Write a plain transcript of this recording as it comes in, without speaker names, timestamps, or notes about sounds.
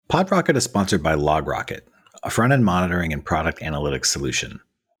PodRocket is sponsored by LogRocket, a front-end monitoring and product analytics solution.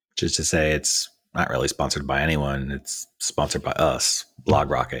 Which is to say, it's not really sponsored by anyone. It's sponsored by us,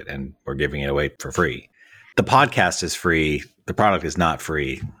 LogRocket, and we're giving it away for free. The podcast is free. The product is not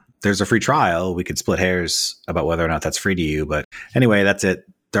free. There's a free trial. We could split hairs about whether or not that's free to you. But anyway, that's it.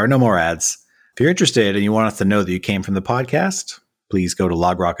 There are no more ads. If you're interested and you want us to know that you came from the podcast, please go to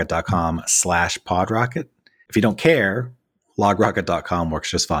logrocket.com/podrocket. If you don't care, logrocket.com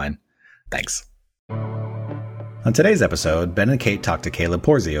works just fine. Thanks. On today's episode, Ben and Kate talk to Caleb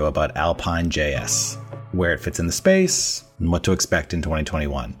Porzio about Alpine.js, where it fits in the space, and what to expect in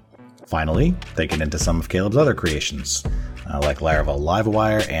 2021. Finally, they get into some of Caleb's other creations, like Laravel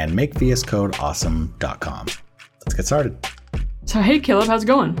Livewire and MakeVS Code Awesome.com. Let's get started. So hey, Caleb, how's it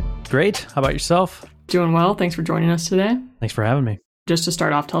going? Great. How about yourself? Doing well. Thanks for joining us today. Thanks for having me. Just to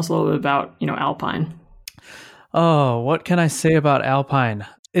start off, tell us a little bit about, Alpine. Oh, what can I say about Alpine?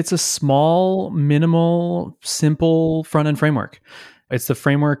 It's a small, minimal, simple front-end framework. It's the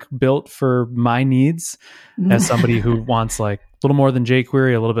framework built for my needs as somebody who wants like a little more than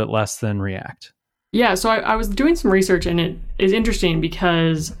jQuery, a little bit less than React. Yeah, so I was doing some research, and it is interesting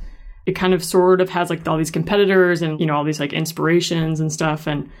because it kind of sort of has like all these competitors and, all these like inspirations and stuff.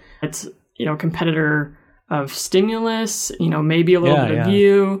 And it's, a competitor of Stimulus, maybe a little bit of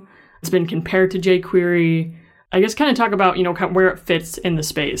Vue. It's been compared to jQuery. I guess kind of talk about, where it fits in the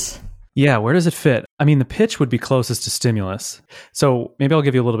space. Yeah, where does it fit? I mean, the pitch would be closest to Stimulus. So maybe I'll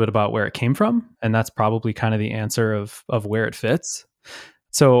give you a little bit about where it came from. And that's probably kind of the answer of where it fits.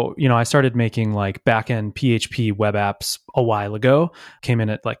 So, I started making like backend PHP web apps a while ago, came in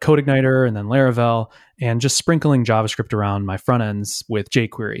at like CodeIgniter and then Laravel, and just sprinkling JavaScript around my front ends with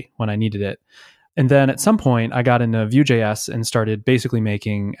jQuery when I needed it. And then at some point, I got into Vue.js and started basically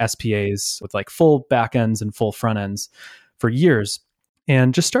making SPAs with like full backends and full front ends for years.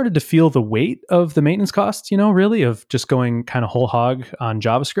 And just started to feel the weight of the maintenance costs, really, of just going kind of whole hog on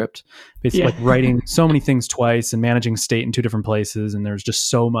JavaScript. Basically, like writing so many things twice and managing state in two different places. And there's just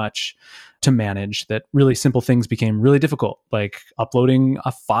so much to manage that really simple things became really difficult, like uploading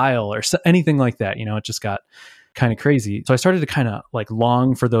a file or anything like that. It just got kind of crazy. So I started to kind of like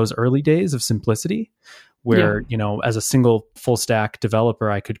long for those early days of simplicity where, as a single full stack developer,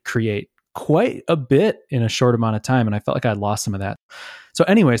 I could create quite a bit in a short amount of time. And I felt like I'd lost some of that. So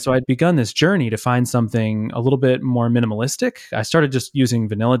anyway, I'd begun this journey to find something a little bit more minimalistic. I started just using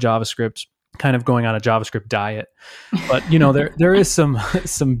vanilla JavaScript, kind of going on a JavaScript diet. But, there is some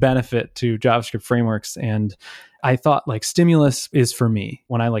benefit to JavaScript frameworks. And I thought like Stimulus is for me.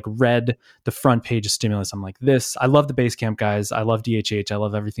 When I like read the front page of Stimulus, I'm like, I love the Basecamp guys. I love DHH. I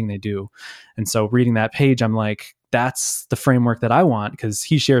love everything they do. And so reading that page, I'm like, that's the framework that I want because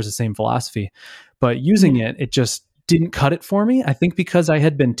he shares the same philosophy. But using it just didn't cut it for me. I think because I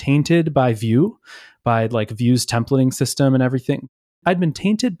had been tainted by Vue, by like Vue's templating system and everything. I'd been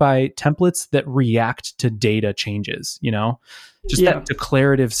tainted by templates that react to data changes, that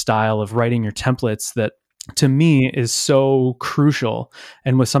declarative style of writing your templates that to me is so crucial.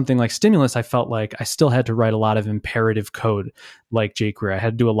 And with something like Stimulus, I felt like I still had to write a lot of imperative code like jQuery. I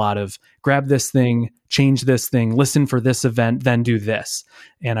had to do a lot of grab this thing, change this thing, listen for this event, then do this.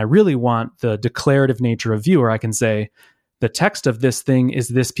 And I really want the declarative nature of Vue where I can say, the text of this thing is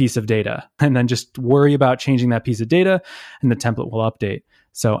this piece of data, and then just worry about changing that piece of data and the template will update.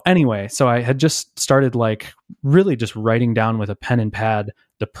 So anyway, I had just started like really just writing down with a pen and pad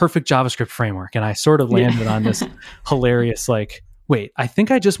the perfect JavaScript framework. And I sort of landed on this hilarious, like, wait, I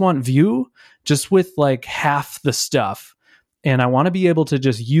think I just want Vue just with like half the stuff. And I want to be able to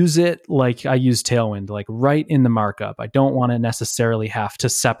just use it like I use Tailwind, like right in the markup. I don't want to necessarily have to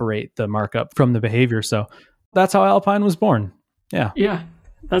separate the markup from the behavior. So that's how Alpine was born. Yeah. Yeah.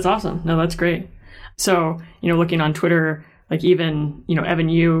 That's awesome. No, that's great. So, looking on Twitter, like even, Evan,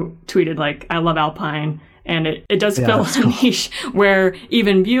 you tweeted like, I love Alpine. And it does fill a niche where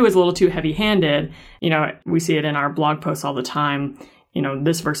even Vue is a little too heavy-handed. We see it in our blog posts all the time,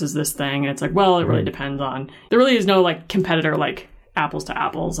 this versus this thing. And it's like, well, it really depends on, there really is no like competitor, like apples to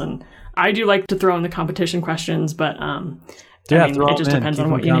apples. And I do like to throw in the competition questions, but it just depends on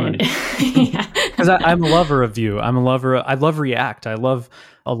what you need. Because I'm a lover of Vue. I love React. I love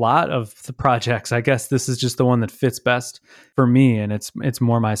a lot of the projects. I guess this is just the one that fits best for me. And it's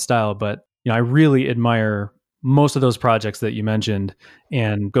more my style. But I really admire most of those projects that you mentioned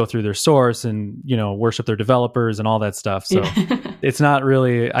and go through their source and, worship their developers and all that stuff. So it's not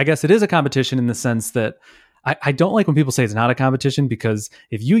really, I guess it is a competition in the sense that I don't like when people say it's not a competition because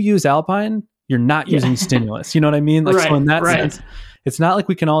if you use Alpine, you're not using Stimulus. You know what I mean? Like, so in that sense, it's not like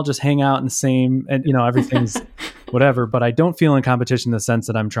we can all just hang out in the same and, everything's whatever, but I don't feel in competition in the sense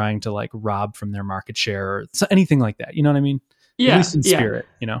that I'm trying to like rob from their market share or anything like that. You know what I mean? Yeah. At least in spirit,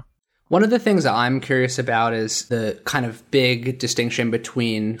 you know? One of the things that I'm curious about is the kind of big distinction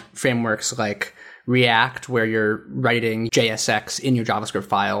between frameworks like React, where you're writing JSX in your JavaScript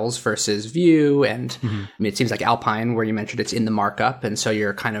files, versus Vue. And I mean, it seems like Alpine, where you mentioned it's in the markup. And so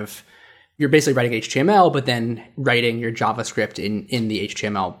you're basically writing HTML, but then writing your JavaScript in the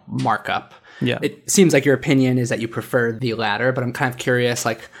HTML markup. Yeah. It seems like your opinion is that you prefer the latter, but I'm kind of curious,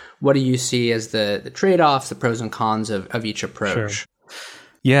 like, what do you see as the trade-offs, the pros and cons of each approach? Sure.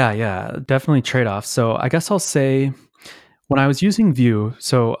 Yeah, definitely trade-offs. So I guess I'll say when I was using Vue,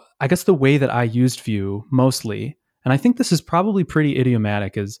 so I guess the way that I used Vue mostly, and I think this is probably pretty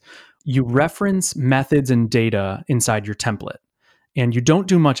idiomatic, is you reference methods and data inside your template, and you don't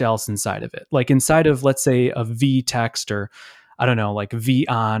do much else inside of it. Like inside of, let's say, a V text, or I don't know, like V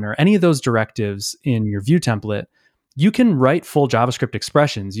on, or any of those directives in your Vue template, you can write full JavaScript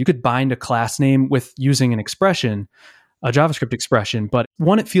expressions. You could bind a class name with using an expression, a JavaScript expression, but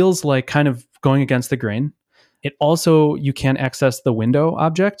one, it feels like kind of going against the grain. It also, you can't access the window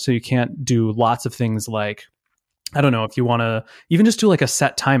object, so you can't do lots of things like, I don't know, if you want to even just do like a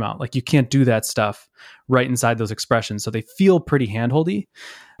set timeout, like you can't do that stuff right inside those expressions. So they feel pretty handholdy.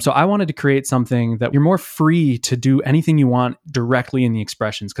 So I wanted to create something that you're more free to do anything you want directly in the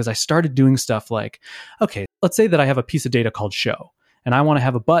expressions, because I started doing stuff like, okay, let's say that I have a piece of data called show, and I want to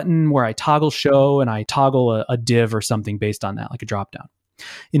have a button where I toggle show and I toggle a div or something based on that, like a dropdown.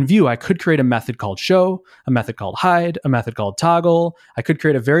 In Vue, I could create a method called show, a method called hide, a method called toggle. I could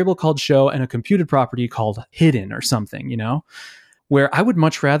create a variable called show and a computed property called hidden or something, you know, where I would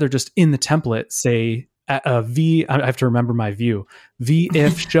much rather just in the template say a V, I have to remember my Vue, V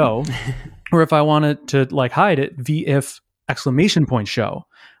if show, or if I wanted to like hide it, V if exclamation point show,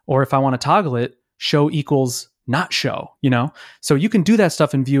 or if I want to toggle it, show equals not show, you know? So you can do that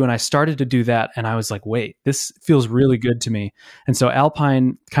stuff in Vue. And I started to do that. And I was like, wait, this feels really good to me. And so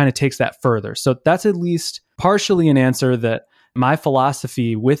Alpine kind of takes that further. So that's at least partially an answer that my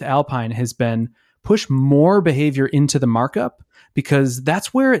philosophy with Alpine has been push more behavior into the markup, because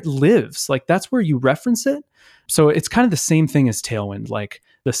that's where it lives. Like that's where you reference it. So it's kind of the same thing as Tailwind, like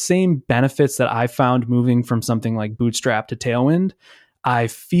the same benefits that I found moving from something like Bootstrap to Tailwind, I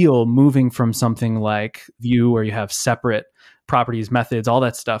feel moving from something like Vue, where you have separate properties, methods, all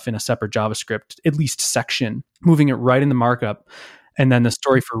that stuff in a separate JavaScript, at least section, moving it right in the markup. And then the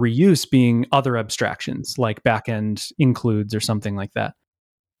story for reuse being other abstractions like backend includes or something like that.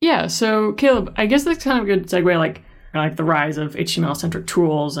 Yeah. So Caleb, I guess that's kind of a good segue, like the rise of HTML-centric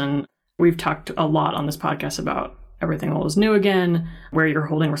tools. And we've talked a lot on this podcast about everything old is new again, where you're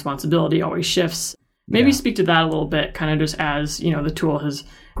holding responsibility always shifts. Maybe speak to that a little bit, kind of just as, you know, the tool has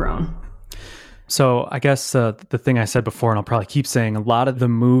grown. So I guess the thing I said before, and I'll probably keep saying, a lot of the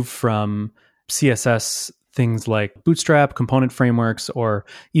move from CSS things like Bootstrap, component frameworks, or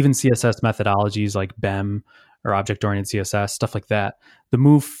even CSS methodologies like BEM or object-oriented CSS, stuff like that, the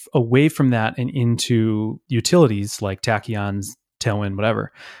move away from that and into utilities like Tachyons, Tailwind,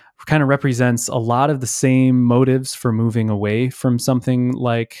 whatever, kind of represents a lot of the same motives for moving away from something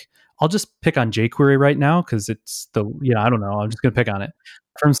like, I'll just pick on jQuery right now because it's I don't know. I'm just going to pick on it.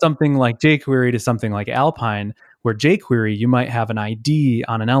 From something like jQuery to something like Alpine, where jQuery, you might have an ID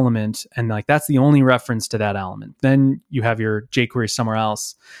on an element, and like that's the only reference to that element. Then you have your jQuery somewhere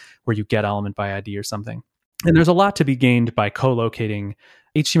else where you get element by ID or something. And there's a lot to be gained by co-locating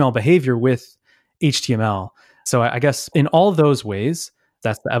HTML behavior with HTML. So I guess in all those ways,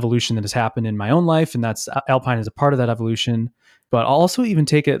 that's the evolution that has happened in my own life, and that's Alpine is a part of that evolution. But I'll also even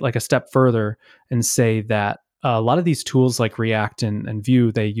take it like a step further and say that a lot of these tools like React and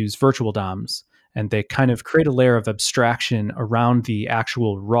Vue, they use virtual DOMs, and they kind of create a layer of abstraction around the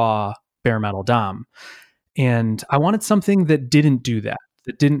actual raw bare metal DOM. And I wanted something that didn't do that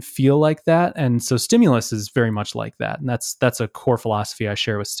didn't feel like that. And so Stimulus is very much like that. And that's a core philosophy I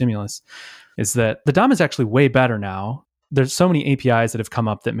share with Stimulus, is that the DOM is actually way better now. There's so many APIs that have come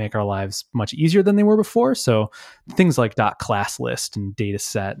up that make our lives much easier than they were before. So things like .class list and data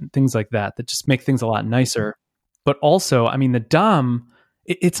set and things like that just make things a lot nicer. But also, I mean, the DOM,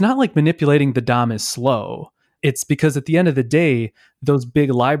 it's not like manipulating the DOM is slow. It's because at the end of the day, those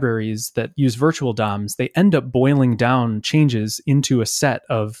big libraries that use virtual DOMs, they end up boiling down changes into a set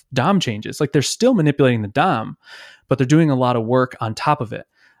of DOM changes. Like they're still manipulating the DOM, but they're doing a lot of work on top of it.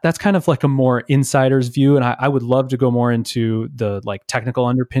 That's kind of like a more insider's view. And I would love to go more into the like technical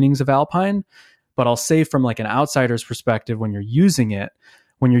underpinnings of Alpine, but I'll say from like an outsider's perspective, when you're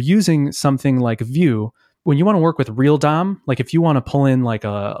using something like Vue, when you want to work with real DOM, like if you want to pull in like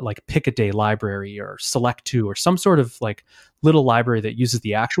a pick a day library or select2 or some sort of like little library that uses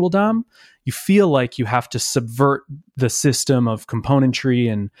the actual DOM, you feel like you have to subvert the system of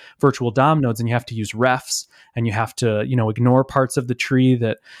componentry and virtual DOM nodes, and you have to use refs, and you have to, ignore parts of the tree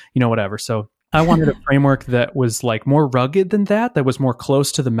that, whatever. So I wanted a framework that was like more rugged than that was more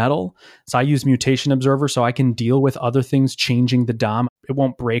close to the metal. So I use Mutation Observer so I can deal with other things changing the DOM. It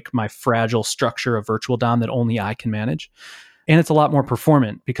won't break my fragile structure of virtual DOM that only I can manage. And it's a lot more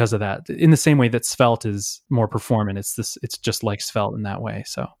performant because of that. In the same way that Svelte is more performant, it's just like Svelte in that way.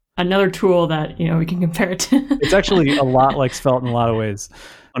 So another tool that, we can compare it to. It's actually a lot like Svelte in a lot of ways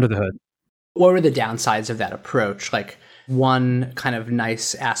under the hood. What were the downsides of that approach? Like one kind of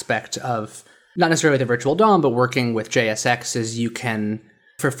nice aspect of not necessarily the virtual DOM, but working with JSX is you can,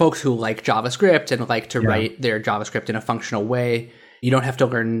 for folks who like JavaScript and like to write their JavaScript in a functional way, you don't have to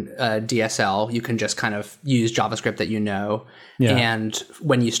learn DSL. You can just kind of use JavaScript that you know. Yeah. And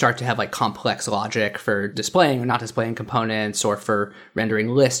when you start to have like complex logic for displaying or not displaying components or for rendering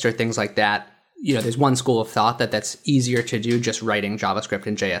lists or things like that, there's one school of thought that that's easier to do just writing JavaScript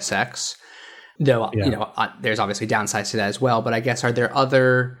in JSX. Though, there's obviously downsides to that as well. But I guess, are there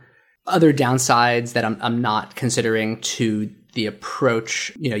other downsides that I'm not considering to the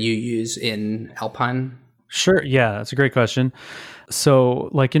approach, you use in Alpine? Sure. Yeah, that's a great question. So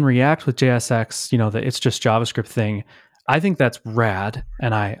like in React with JSX, the it's just JavaScript thing, I think that's rad.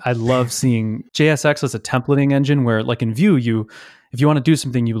 And I love seeing JSX as a templating engine where like in Vue, if you want to do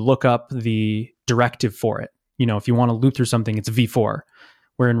something, you look up the directive for it. If you want to loop through something, it's v4.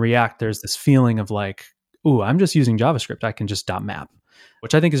 Where in React, there's this feeling of like, ooh, I'm just using JavaScript. I can just .map,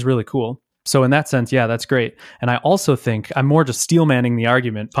 which I think is really cool. So in that sense, yeah, that's great. And I also think I'm more just steel manning the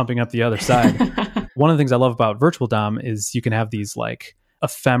argument, pumping up the other side. One of the things I love about virtual DOM is you can have these like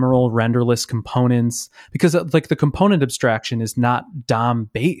ephemeral renderless components because like the component abstraction is not DOM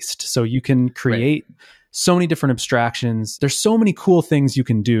based. So you can create so many different abstractions. There's so many cool things you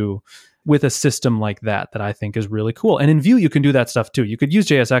can do with a system like that I think is really cool. And in Vue, you can do that stuff too. You could use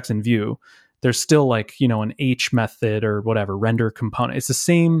JSX in Vue. There's still like, an H method or whatever, render component. It's the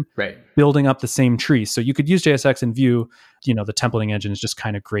same, building up the same tree. So you could use JSX in Vue. The templating engine is just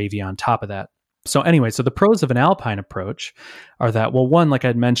kind of gravy on top of that. So anyway, so the pros of an Alpine approach are that, well, one, like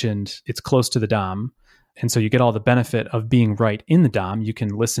I'd mentioned, it's close to the DOM. And so you get all the benefit of being right in the DOM. You can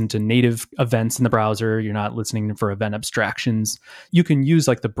listen to native events in the browser. You're not listening for event abstractions. You can use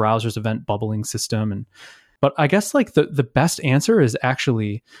like the browser's event bubbling system. But I guess like the best answer is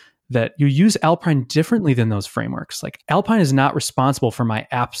actually that you use Alpine differently than those frameworks. Like Alpine is not responsible for my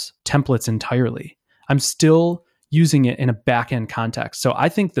app's templates entirely. I'm still using it in a backend context. So I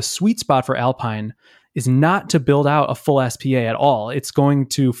think the sweet spot for Alpine is not to build out a full SPA at all. It's going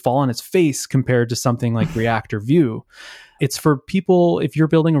to fall on its face compared to something like React or Vue. It's for people, if you're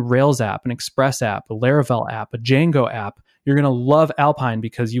building a Rails app, an Express app, a Laravel app, a Django app, you're going to love Alpine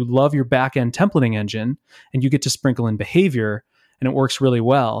because you love your backend templating engine and you get to sprinkle in behavior and it works really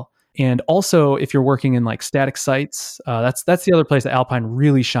well. And also, if you're working in like static sites, that's the other place that Alpine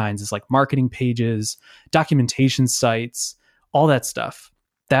really shines, is like marketing pages, documentation sites, all that stuff.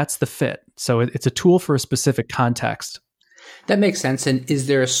 That's the fit. So it's a tool for a specific context. That makes sense. And is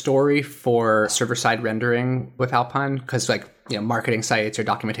there a story for server-side rendering with Alpine? Because like, marketing sites or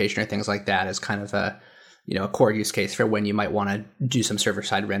documentation or things like that is kind of a core use case for when you might want to do some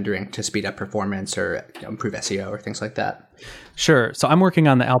server-side rendering to speed up performance or improve SEO or things like that. Sure. So I'm working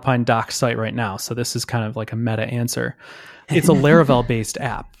on the Alpine doc site right now. So this is kind of like a meta answer. It's a Laravel-based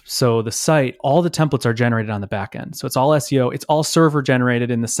app. So the site, all the templates are generated on the back end. So it's all SEO. It's all server generated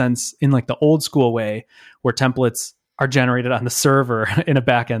in the sense, in like the old school way where templates are generated on the server in a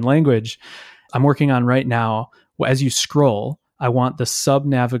back-end language. I'm working on right now, as you scroll, I want the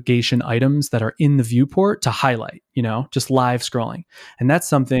sub-navigation items that are in the viewport to highlight, just live scrolling. And that's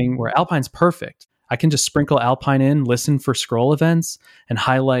something where Alpine's perfect. I can just sprinkle Alpine in, listen for scroll events, and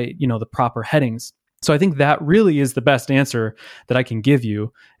highlight, the proper headings. So I think that really is the best answer that I can give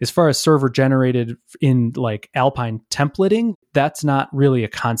you. As far as server generated in like Alpine templating, that's not really a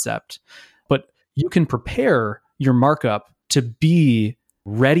concept. But you can prepare your markup to be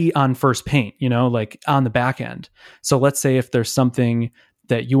ready on first paint, like on the back end. So let's say if there's something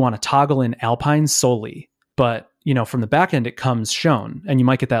that you want to toggle in Alpine solely, but from the back end, it comes shown and you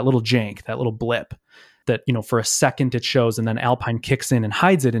might get that little jank, that little blip that, for a second it shows and then Alpine kicks in and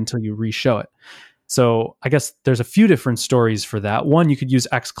hides it until you re-show it. So I guess there's a few different stories for that. One, you could use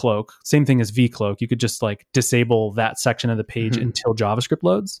Xcloak, same thing as vcloak. You could just like disable that section of the page until JavaScript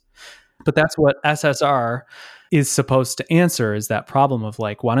loads. But that's what SSR is supposed to answer, is that problem of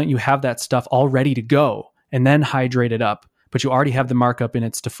like, why don't you have that stuff all ready to go? and then hydrate it up, but you already have the markup in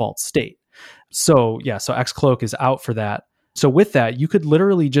its default state. So Xcloak is out for that. So with that, you could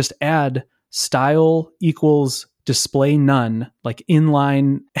literally just add style equals display none, like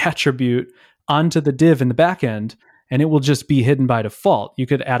inline attribute onto the div in the backend, and it will just be hidden by default. You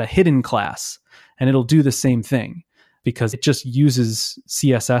could add a hidden class and it'll do the same thing because it just uses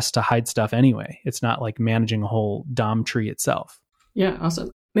CSS to hide stuff anyway. It's not like managing a whole DOM tree itself. Yeah,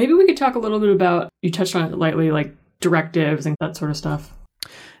 awesome. Maybe we could talk a little bit about, you touched on it lightly, like directives and that sort of stuff.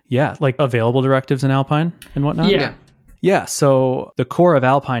 Yeah, like available directives in Alpine and whatnot. Yeah, so the core of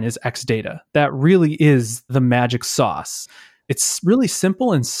Alpine is Xdata. That really is the magic sauce. It's really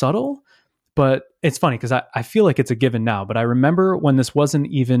simple and subtle, but it's funny because I feel like it's a given now. But I remember when this wasn't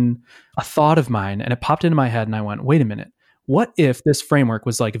even a thought of mine and it popped into my head and I went, wait a minute, what if this framework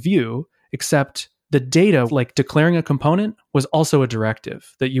was like Vue, except the data, like declaring a component, was also a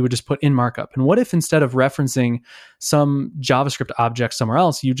directive that you would just put in markup? And what if instead of referencing some JavaScript object somewhere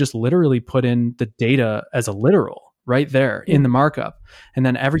else, you just literally put in the data as a literal right there in the markup? And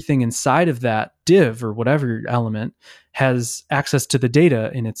then everything inside of that div or whatever element has access to the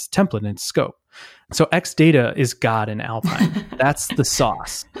data in its template and its scope. So Xdata is God in Alpine. That's the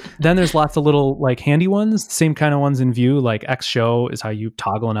sauce. Then there's lots of little like handy ones, same kind of ones in Vue, like Xshow is how you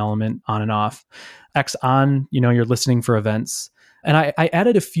toggle an element on and off. Xon, you're listening for events. And I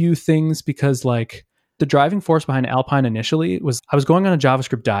added a few things because like the driving force behind Alpine initially was I was going on a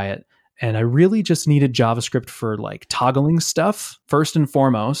JavaScript diet and I really just needed JavaScript for like toggling stuff first and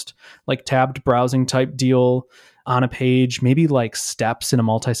foremost, like tabbed browsing type deal on a page, maybe like steps in a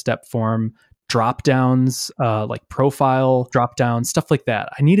multi-step form, drop downs, like profile drop downs, stuff like that.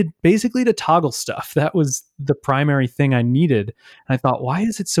 I needed basically to toggle stuff. That was the primary thing I needed. And I thought, why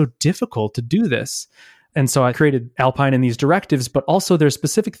is it so difficult to do this? And so I created Alpine in these directives, but also there's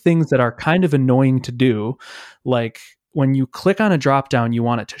specific things that are kind of annoying to do. Like when you click on a drop down, you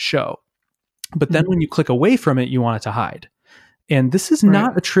want it to show. But then when you click away from it, you want it to hide. And this is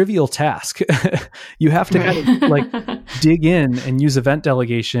not a trivial task. You have to kind of like dig in and use event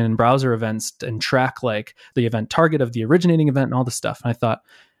delegation and browser events and track like the event target of the originating event and all this stuff. And I thought,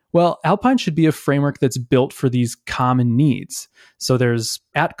 well, Alpine should be a framework that's built for these common needs. So there's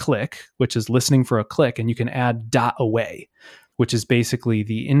 @click, which is listening for a click, and you can add .away, which is basically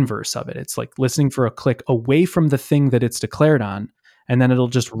the inverse of it. It's like listening for a click away from the thing that it's declared on, and then it'll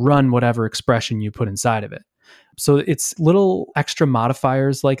just run whatever expression you put inside of it. So it's little extra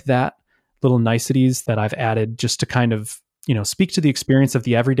modifiers like that, little niceties that I've added just to kind of, speak to the experience of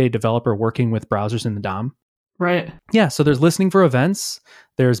the everyday developer working with browsers in the DOM. Right. Yeah. So there's listening for events.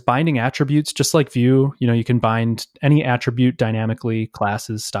 There's binding attributes, just like Vue. You can bind any attribute dynamically,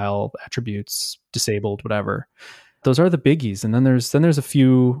 classes, style attributes, disabled, whatever. Those are the biggies. And then there's a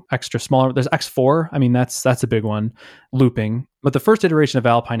few extra smaller. There's X4. I mean, that's a big one. Looping. But the first iteration of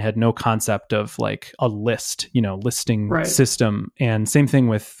Alpine had no concept of like a list, listing system. And same thing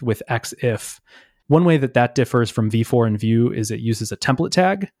with Xif. One way that differs from V4 and Vue is it uses a template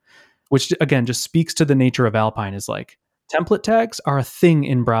tag, which again just speaks to the nature of Alpine. Is like template tags are a thing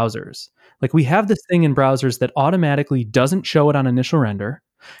in browsers. Like we have this thing in browsers that automatically doesn't show it on initial render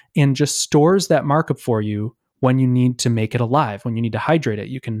and just stores that markup for you when you need to make it alive, when you need to hydrate it.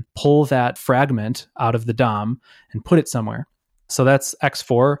 You can pull that fragment out of the DOM and put it somewhere. So that's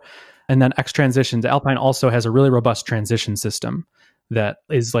X4. And then X transitions. Alpine also has a really robust transition system that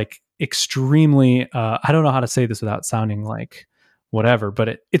is like extremely, I don't know how to say this without sounding like whatever,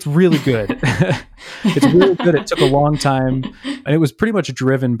 but it's really good. It's really good. It took a long time, and it was pretty much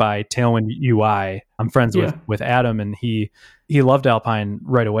driven by Tailwind UI. I'm friends with Adam, and he loved Alpine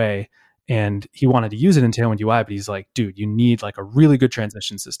right away. And he wanted to use it in Tailwind UI, but he's like, dude, you need like a really good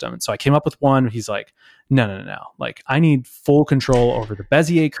transition system. And so I came up with one. He's like, no. Like I need full control over the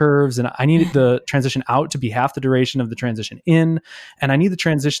Bezier curves, and I needed the transition out to be half the duration of the transition in. And I need the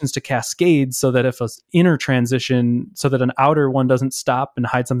transitions to cascade so that if an inner transition, so that an outer one doesn't stop and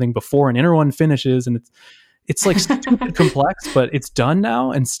hide something before an inner one finishes. And it's like stupid complex, but it's done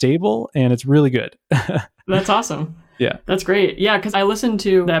now and stable, and it's really good. That's awesome. Yeah. That's great. Yeah, because I listened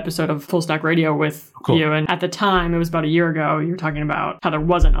to the episode of Full Stack Radio with you, and at the time, it was about a year ago, you were talking about how there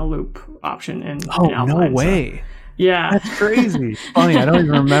wasn't a loop option in Alpine. No way. So, yeah. That's crazy. Funny, I don't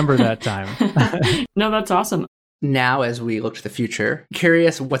even remember that time. No, that's awesome. Now, as we look to the future,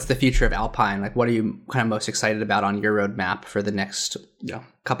 curious, what's the future of Alpine? Like, what are you kind of most excited about on your roadmap for the next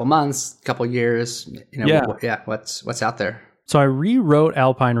couple months, couple years? What's out there? So I rewrote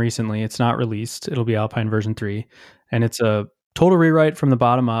Alpine recently. It's not released. It'll be Alpine version 3. And it's a total rewrite from the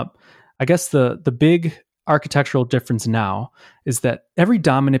bottom up. I guess the big architectural difference now is that every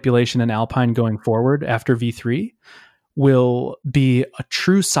DOM manipulation in Alpine going forward after V3 will be a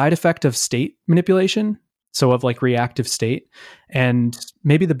true side effect of state manipulation. So of like reactive state. And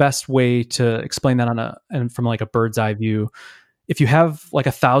maybe the best way to explain that from like a bird's eye view, if you have like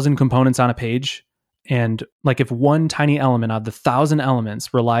 1,000 components on a page, and like if one tiny element of the 1,000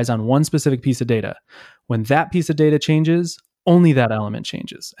 elements relies on one specific piece of data, when that piece of data changes, only that element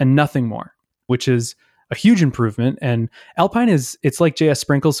changes and nothing more, which is a huge improvement. And Alpine it's like JS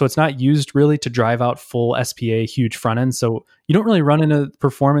Sprinkles, so it's not used really to drive out full SPA huge front end. So you don't really run into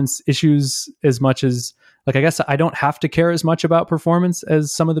performance issues as much as, like, I guess I don't have to care as much about performance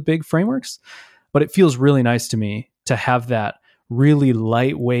as some of the big frameworks, but it feels really nice to me to have that really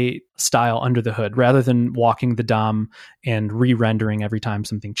lightweight style under the hood rather than walking the DOM and re-rendering every time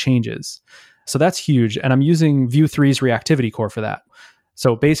something changes. So that's huge. And I'm using Vue 3's reactivity core for that.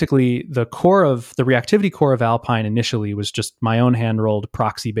 So basically the reactivity core of Alpine initially was just my own hand-rolled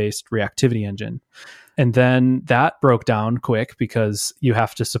proxy-based reactivity engine. And then that broke down quick because you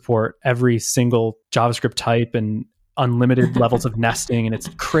have to support every single JavaScript type and unlimited levels of nesting, and it's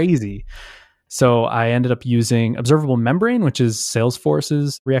crazy. So I ended up using Observable Membrane, which is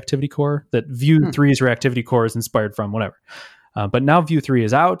Salesforce's reactivity core that Vue 3's reactivity core is inspired from, whatever. But now Vue 3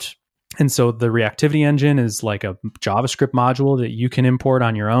 is out. And so the reactivity engine is like a JavaScript module that you can import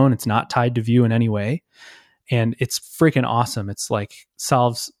on your own. It's not tied to Vue in any way. And it's freaking awesome. It's like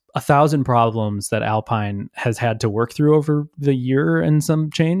solves 1,000 problems that Alpine has had to work through over the year and some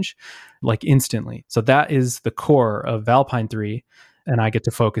change, like instantly. So that is the core of Alpine 3. And I get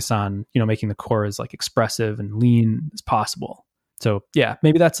to focus on, making the core as like expressive and lean as possible. So yeah,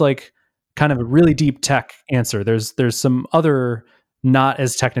 maybe that's like kind of a really deep tech answer. There's some other not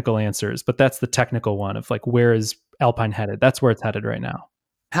as technical answers, but that's the technical one of like, where is Alpine headed? That's where it's headed right now.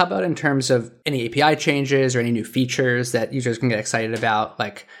 How about in terms of any API changes or any new features that users can get excited about?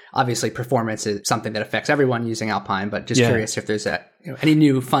 Like, obviously performance is something that affects everyone using Alpine, but just curious if there's any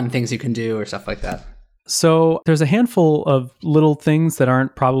new fun things you can do or stuff like that. So there's a handful of little things that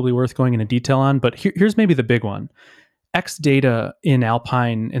aren't probably worth going into detail on, but here's maybe the big one. Xdata in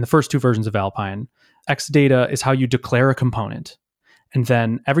Alpine, in the first two versions of Alpine, Xdata is how you declare a component. And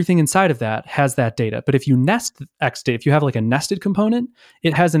then everything inside of that has that data. But if you nest Xdata, if you have like a nested component,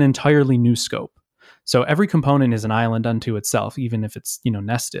 it has an entirely new scope. So every component is an island unto itself, even if it's,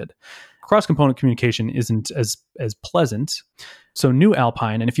 nested. Cross-component communication isn't as pleasant. So new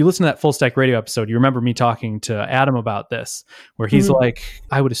Alpine, and if you listen to that Full Stack Radio episode, you remember me talking to Adam about this, where he's like,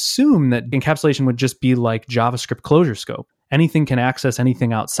 I would assume that encapsulation would just be like JavaScript closure scope. Anything can access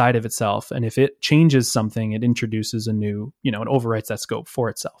anything outside of itself. And if it changes something, it introduces a new, it overwrites that scope for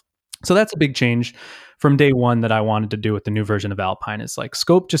itself. So that's a big change from day one that I wanted to do with the new version of Alpine is like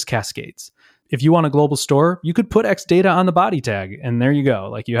scope just cascades. If you want a global store, you could put Xdata on the body tag and there you go.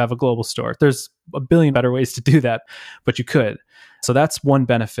 Like you have a global store. There's a billion better ways to do that, but you could. So that's one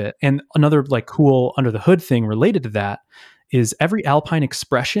benefit. And another like cool under the hood thing related to that is every Alpine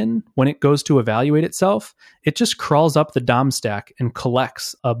expression, when it goes to evaluate itself, it just crawls up the DOM stack and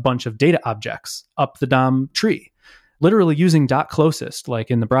collects a bunch of data objects up the DOM tree. Literally using .closest,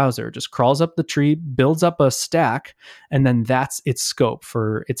 like in the browser, just crawls up the tree, builds up a stack, and then that's its scope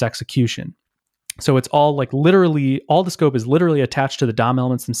for its execution. So it's all like literally, all the scope is literally attached to the DOM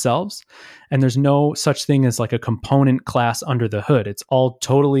elements themselves. And there's no such thing as like a component class under the hood. It's all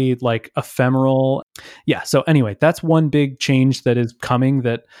totally like ephemeral. Yeah. So anyway, that's one big change that is coming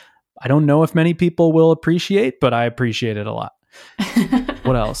that I don't know if many people will appreciate, but I appreciate it a lot.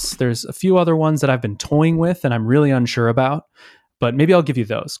 What else? There's a few other ones that I've been toying with and I'm really unsure about, but maybe I'll give you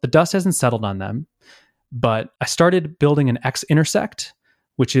those. The dust hasn't settled on them, but I started building an X-intersect,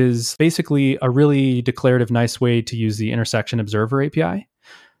 which is basically a really declarative, nice way to use the intersection observer API.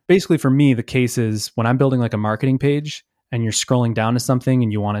 Basically, for me, the case is when I'm building like a marketing page and you're scrolling down to something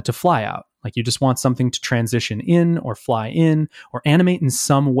and you want it to fly out. Like you just want something to transition in or fly in or animate in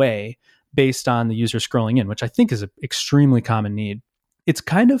some way based on the user scrolling in, which I think is an extremely common need. It's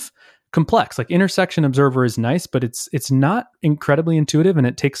kind of complex. Like intersection observer is nice, but it's not incredibly intuitive and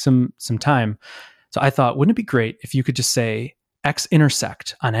it takes some time. So I thought, wouldn't it be great if you could just say,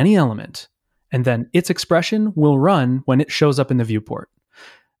 X-intersect on any element, and then its expression will run when it shows up in the viewport.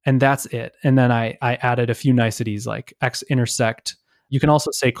 And that's it. And then I added a few niceties like X-intersect. You can also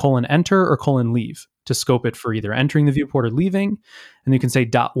say :enter or :leave to scope it for either entering the viewport or leaving. And you can say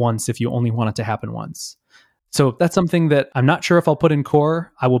 .once if you only want it to happen once. So that's something that I'm not sure if I'll put in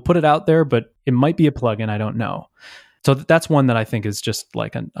core. I will put it out there, but it might be a plugin. I don't know. So that's one that I think is just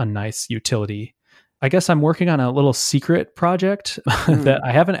like a nice utility. I guess I'm working on a little secret project that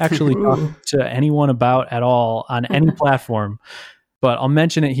I haven't actually talked to anyone about at all on any platform, but I'll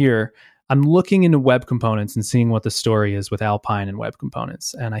mention it here. I'm looking into web components and seeing what the story is with Alpine and web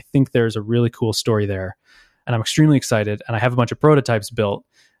components. And I think there's a really cool story there. And I'm extremely excited. And I have a bunch of prototypes built.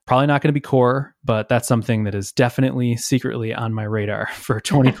 Probably not going to be core, but that's something that is definitely secretly on my radar for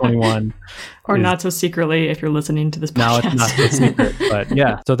 2021. Or not so secretly if you're listening to this podcast. Now it's not so secret, but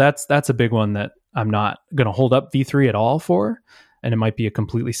yeah. So that's a big one that I'm not going to hold up V3 at all for. And it might be a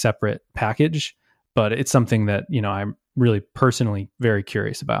completely separate package, but it's something that, I'm really personally very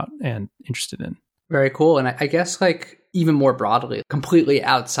curious about and interested in. Very cool. And I guess even more broadly, completely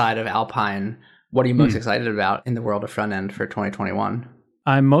outside of Alpine, what are you most excited about in the world of front end for 2021?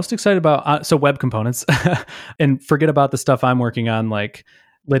 I'm most excited about, web components, and forget about the stuff I'm working on, like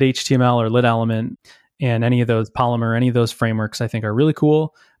lit HTML or lit element and any of those Polymer, any of those frameworks I think are really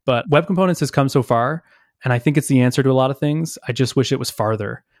cool. But web components has come so far, and I think it's the answer to a lot of things. I just wish it was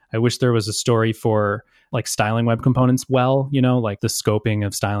farther. I wish there was a story for styling web components well, the scoping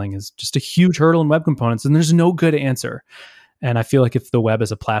of styling is just a huge hurdle in web components, and there's no good answer. And I feel like if the web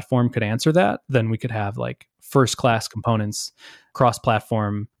as a platform could answer that, then we could have first-class components,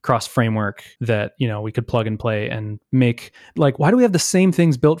 cross-platform, cross-framework that, we could plug and play and make, why do we have the same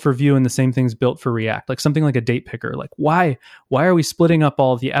things built for Vue and the same things built for React? Something like a date picker. Why are we splitting up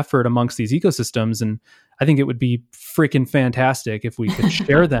all the effort amongst these ecosystems? And I think it would be freaking fantastic if we could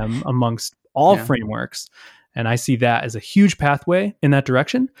share them amongst all frameworks. And I see that as a huge pathway in that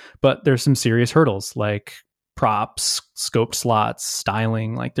direction, but there's some serious hurdles props, scoped slots,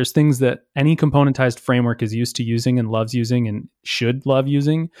 styling. There's things that any componentized framework is used to using and loves using and should love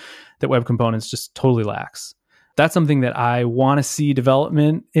using that web components just totally lacks. That's something that I want to see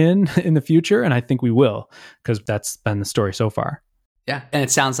development in the future, and I think we will, because that's been the story so far. Yeah, and it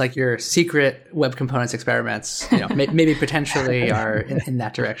sounds like your secret web components experiments, maybe potentially are in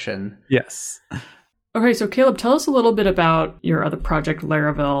that direction. Yes. Okay, so Caleb, tell us a little bit about your other project,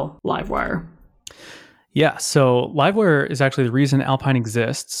 Laravel Livewire. Yeah, so Livewire is actually the reason Alpine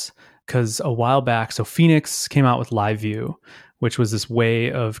exists, because a while back, Phoenix came out with LiveView, which was this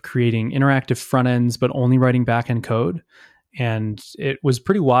way of creating interactive front ends, but only writing back-end code. And it was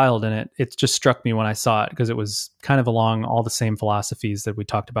pretty wild, and it just struck me when I saw it, because it was kind of along all the same philosophies that we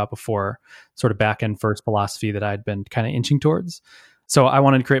talked about before, sort of back-end first philosophy that I'd been kind of inching towards. So I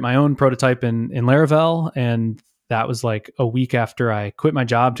wanted to create my own prototype in Laravel, and that was a week after I quit my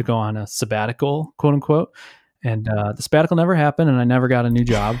job to go on a sabbatical, quote unquote. And the sabbatical never happened, and I never got a new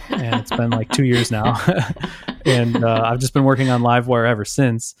job. And it's been 2 years now. And I've just been working on Livewire ever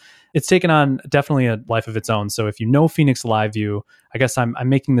since. It's taken on definitely a life of its own. So if you know Phoenix LiveView, I guess I'm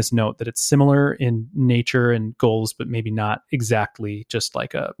making this note that it's similar in nature and goals, but maybe not exactly just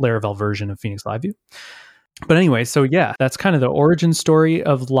like a Laravel version of Phoenix LiveView. But anyway, so yeah, that's kind of the origin story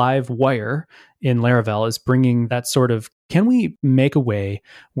of Livewire in Laravel, is bringing that sort of, can we make a way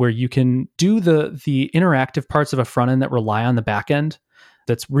where you can do the interactive parts of a front end that rely on the back end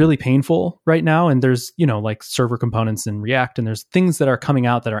that's really painful right now? And there's, server components in React, and there's things that are coming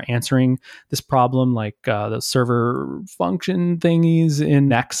out that are answering this problem, the server function thingies in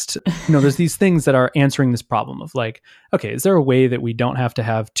Next. There's these things that are answering this problem of okay, is there a way that we don't have to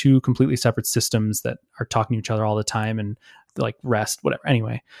have two completely separate systems that are talking to each other all the time and REST, whatever.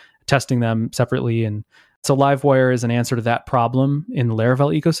 Anyway, testing them separately. And so Livewire is an answer to that problem in the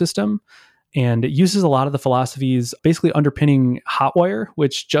Laravel ecosystem. And it uses a lot of the philosophies basically underpinning Hotwire,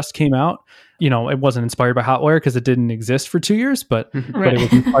 which just came out. It wasn't inspired by Hotwire because it didn't exist for 2 years, but it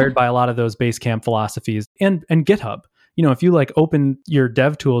was inspired by a lot of those Basecamp philosophies and GitHub. If you open your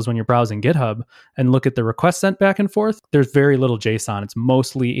dev tools when you're browsing GitHub and look at the requests sent back and forth, there's very little JSON. It's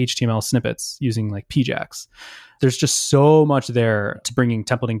mostly HTML snippets using PJAX. There's just so much there to bringing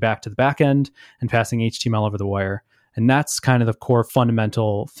templating back to the back end and passing HTML over the wire. And that's kind of the core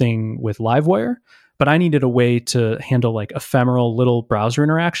fundamental thing with Livewire. But I needed a way to handle ephemeral little browser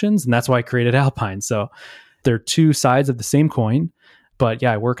interactions. And that's why I created Alpine. So they're two sides of the same coin. But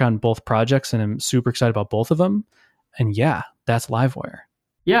yeah, I work on both projects and I'm super excited about both of them. And yeah, that's Livewire.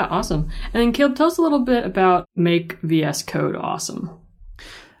 Yeah, awesome. And then Caleb, tell us a little bit about Make VS Code Awesome.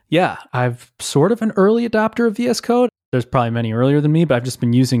 Yeah, I'm sort of an early adopter of VS Code. There's probably many earlier than me, but I've just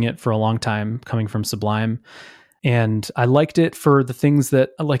been using it for a long time, coming from Sublime. And I liked it for the things that,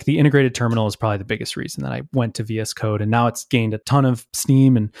 the integrated terminal is probably the biggest reason that I went to VS Code. And now it's gained a ton of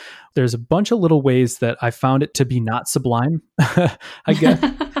steam. And there's a bunch of little ways that I found it to be not Sublime, I guess.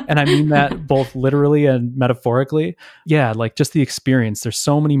 And I mean that both literally and metaphorically. Yeah, just the experience. There's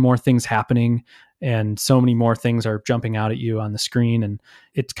so many more things happening. and so many more things are jumping out at you on the screen. And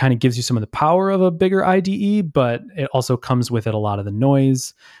it kind of gives you some of the power of a bigger IDE, but it also comes with it a lot of the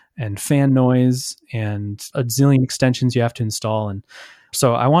noise and fan noise and a zillion extensions you have to install. And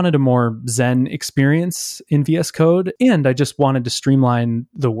so I wanted a more Zen experience in VS Code, and I just wanted to streamline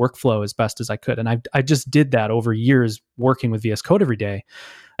the workflow as best as I could. And I just did that over years working with VS Code every day.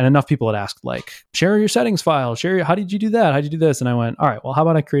 And enough people had asked, like, share your settings file, how did you do that? How did you do this? And I went, all right, well, how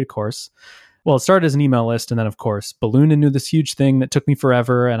about I create a course? Well, it started as an email list. And then, of course, Balloon into this huge thing that took me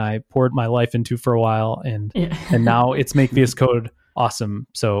forever and I poured my life into for a while. And now it's Make VS Code awesome.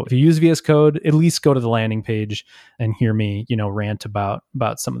 So if you use VS Code, at least go to the landing page and hear me, rant about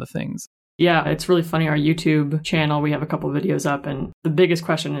some of the things. Yeah, it's really funny. Our YouTube channel, we have a couple of videos up, and the biggest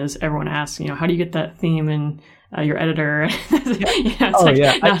question is everyone asks, how do you get that theme in your editor?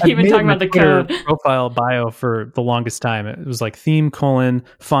 Not even talking about the code. Profile bio for the longest time. It was like theme :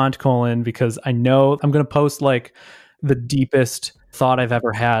 font : because I know I'm going to post like the deepest thought I've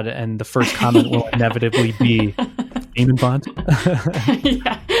ever had, and the first comment will inevitably be theme and font.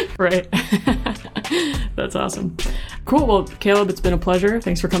 Yeah, right. That's awesome. Cool. Well, Caleb, it's been a pleasure.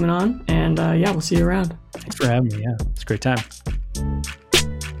 Thanks for coming on. And we'll see you around. Thanks for having me. Yeah, it's a great time.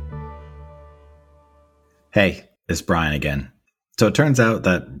 Hey, it's Brian again. So it turns out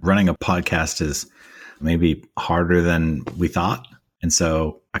that running a podcast is maybe harder than we thought. And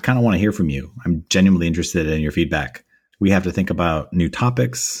so I kind of want to hear from you. I'm genuinely interested in your feedback. We have to think about new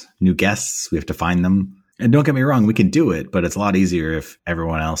topics, new guests. We have to find them. And don't get me wrong, we can do it, but it's a lot easier if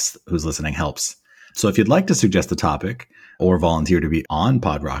everyone else who's listening helps. So if you'd like to suggest a topic or volunteer to be on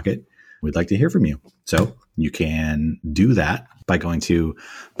PodRocket, we'd like to hear from you. So you can do that by going to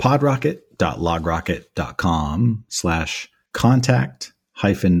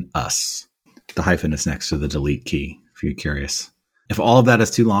podrocket.logrocket.com/contact-us. The hyphen is next to the delete key if you're curious. If all of that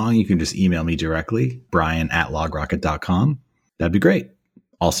is too long, you can just email me directly, brian@logrocket.com. That'd be great.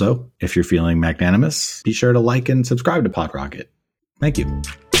 Also, if you're feeling magnanimous, be sure to like and subscribe to PodRocket. Thank you.